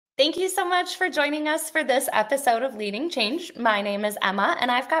Thank you so much for joining us for this episode of Leading Change. My name is Emma, and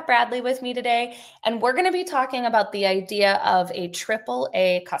I've got Bradley with me today, and we're going to be talking about the idea of a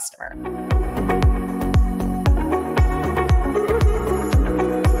AAA customer.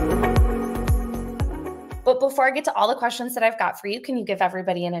 But before I get to all the questions that I've got for you, can you give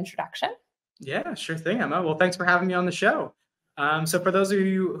everybody an introduction? Yeah, sure thing, Emma. Well, thanks for having me on the show. So for those of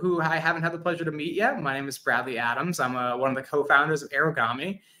you who I haven't had the pleasure to meet yet, my name is Bradley Adams. I'm one of the co-founders of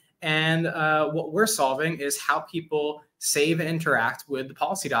howAerogami. And what we're solving is how people save and interact with the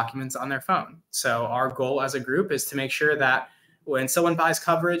policy documents on their phone. So our goal as a group is to make sure that when someone buys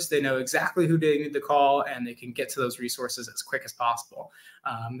coverage, they know exactly who they need to call and they can get to those resources as quick as possible.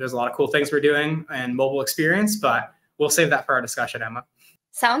 There's a lot of cool things we're doing in mobile experience, but we'll save that for our discussion, Emma.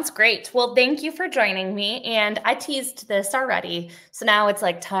 Sounds great. Well, thank you for joining me. And I teased this already. So now it's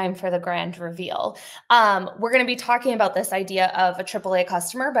like time for the grand reveal. We're going to be talking about this idea of a AAA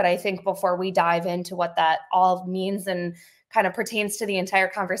customer, but I think before we dive into what that all means and kind of pertains to the entire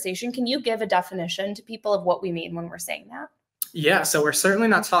conversation, can you give a definition to people of what we mean when we're saying that? Yeah, so we're certainly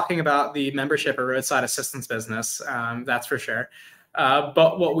not talking about the membership or roadside assistance business, that's for sure.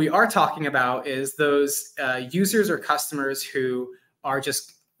 But what we are talking about is those users or customers who are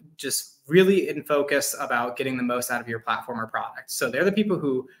just really in focus about getting the most out of your platform or product. So they're the people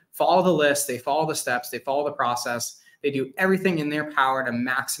who follow the list, they follow the steps, they follow the process, they do everything in their power to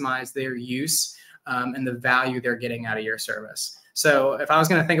maximize their use and the value they're getting out of your service. So if I was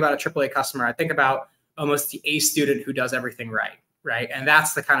going to think about a AAA customer, I think about almost the A student who does everything right? And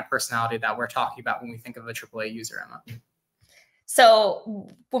that's the kind of personality that we're talking about when we think of a AAA user, Emma. So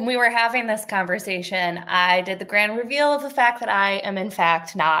when we were having this conversation, I did the grand reveal of the fact that I am in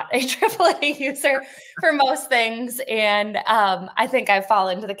fact not a AAA user for most things. And I think I fall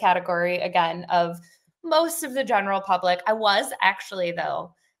into the category again of most of the general public. I was actually,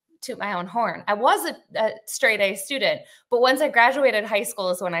 though, toot my own horn, I was a straight A student, but once I graduated high school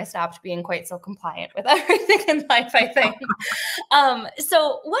is when I stopped being quite so compliant with everything in life, I think.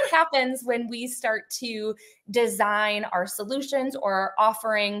 So what happens when we start to design our solutions or our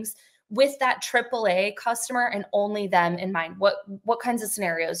offerings with that AAA customer and only them in mind? What kinds of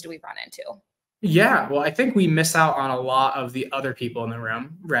scenarios do we run into? Yeah, well, I think we miss out on a lot of the other people in the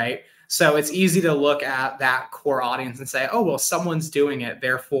room, right? So it's easy to look at that core audience and say, oh, well, someone's doing it,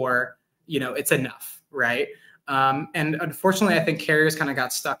 therefore, it's enough, right? And unfortunately, I think carriers kind of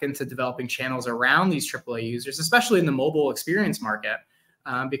got stuck into developing channels around these AAA users, especially in the mobile experience market,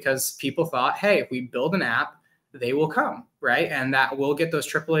 because people thought, hey, if we build an app, they will come, right? And that will get those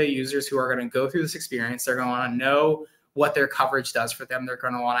AAA users who are going to go through this experience. They're going to want to know what their coverage does for them. They're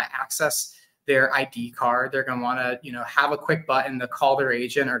going to want to access their ID card. They're going to want to, have a quick button to call their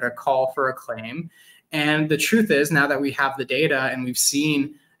agent or to call for a claim. And the truth is, now that we have the data and we've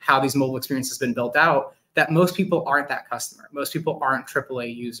seen how these mobile experiences have been built out, that most people aren't that customer. Most people aren't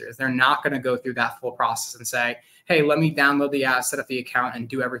AAA users. They're not going to go through that full process and say, hey, let me download the app, set up the account, and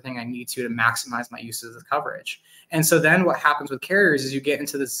do everything I need to maximize my uses of coverage. And so then what happens with carriers is you get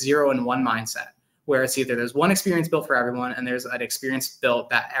into this 0 and 1 mindset, where it's either there's one experience built for everyone and there's an experience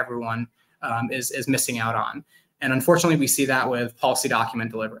built that everyone is missing out on. And unfortunately, we see that with policy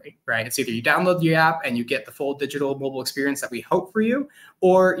document delivery, right? It's either you download the app and you get the full digital mobile experience that we hope for you,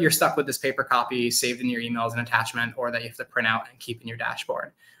 or you're stuck with this paper copy saved in your emails and attachment, or that you have to print out and keep in your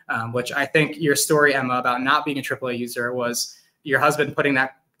dashboard, which I think your story, Emma, about not being a AAA user was your husband putting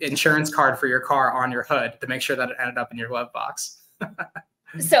that insurance card for your car on your hood to make sure that it ended up in your glove box.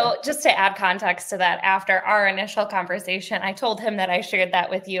 So just to add context to that, after our initial conversation, I told him that I shared that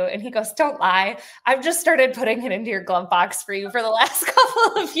with you, and he goes, don't lie. I've just started putting it into your glove box for you for the last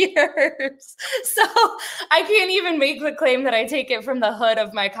couple of years. So I can't even make the claim that I take it from the hood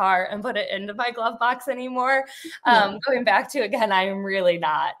of my car and put it into my glove box anymore. Going back to, again, I am really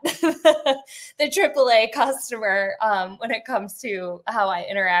not the AAA customer when it comes to how I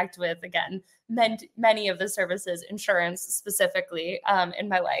interact with, again, many of the services, insurance specifically, in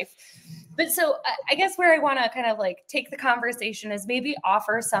my life. But so I guess where I want to kind of like take the conversation is maybe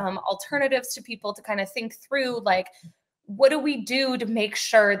offer some alternatives to people to kind of think through, like, what do we do to make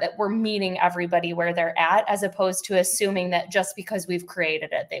sure that we're meeting everybody where they're at, as opposed to assuming that just because we've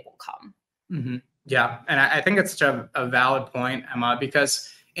created it, they will come. Mm-hmm. Yeah. And I think it's such a valid point, Emma,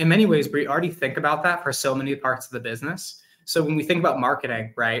 because in many ways, we already think about that for so many parts of the business. So when we think about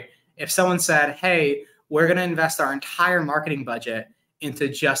marketing, right? If someone said, hey, we're going to invest our entire marketing budget into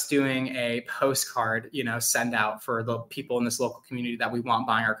just doing a postcard, send out for the people in this local community that we want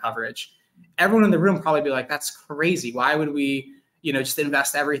buying our coverage, everyone in the room probably be like, that's crazy. Why would we, just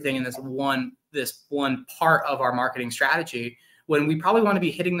invest everything in this one part of our marketing strategy when we probably want to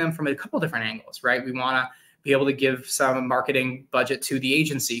be hitting them from a couple different angles, right? We want to be able to give some marketing budget to the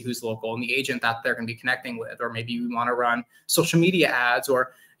agency who's local and the agent that they're going to be connecting with, or maybe we want to run social media ads,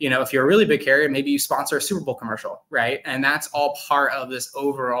 or, you know, if you're a really big carrier, maybe you sponsor a Super Bowl commercial, right? And that's all part of this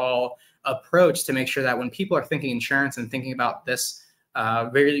overall approach to make sure that when people are thinking insurance and thinking about this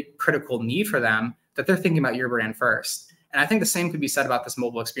very critical need for them, that they're thinking about your brand first. And I think the same could be said about this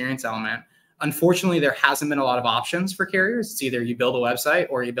mobile experience element. Unfortunately, there hasn't been a lot of options for carriers. It's either you build a website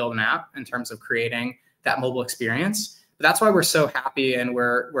or you build an app in terms of creating that mobile experience. But that's why we're so happy and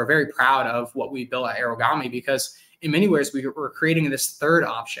we're very proud of what we built at howAerogami, because in many ways we're creating this third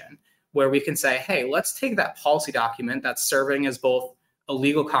option where we can say, hey, let's take that policy document that's serving as both a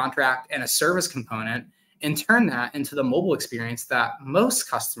legal contract and a service component and turn that into the mobile experience that most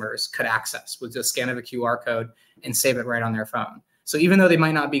customers could access with the scan of a QR code and save it right on their phone. So even though they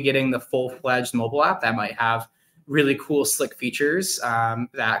might not be getting the full-fledged mobile app that might have really cool, slick features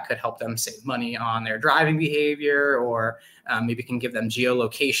that could help them save money on their driving behavior, or maybe can give them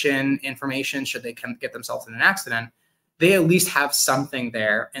geolocation information should they get themselves in an accident, they at least have something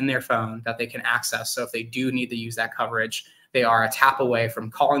there in their phone that they can access. So if they do need to use that coverage, they are a tap away from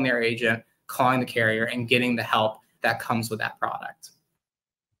calling their agent, calling the carrier, and getting the help that comes with that product.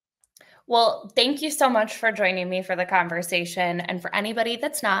 Well, thank you so much for joining me for the conversation. And for anybody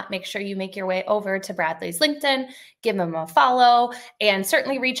that's not, make sure you make your way over to Bradley's LinkedIn, give him a follow, and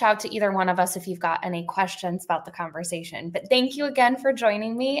certainly reach out to either one of us if you've got any questions about the conversation. But thank you again for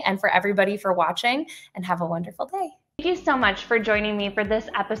joining me, and for everybody for watching, and have a wonderful day. Thank you so much for joining me for this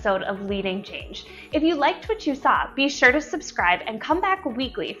episode of Leading Change. If you liked what you saw, be sure to subscribe and come back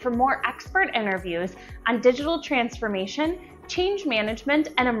weekly for more expert interviews on digital transformation, change management,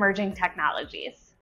 and emerging technologies.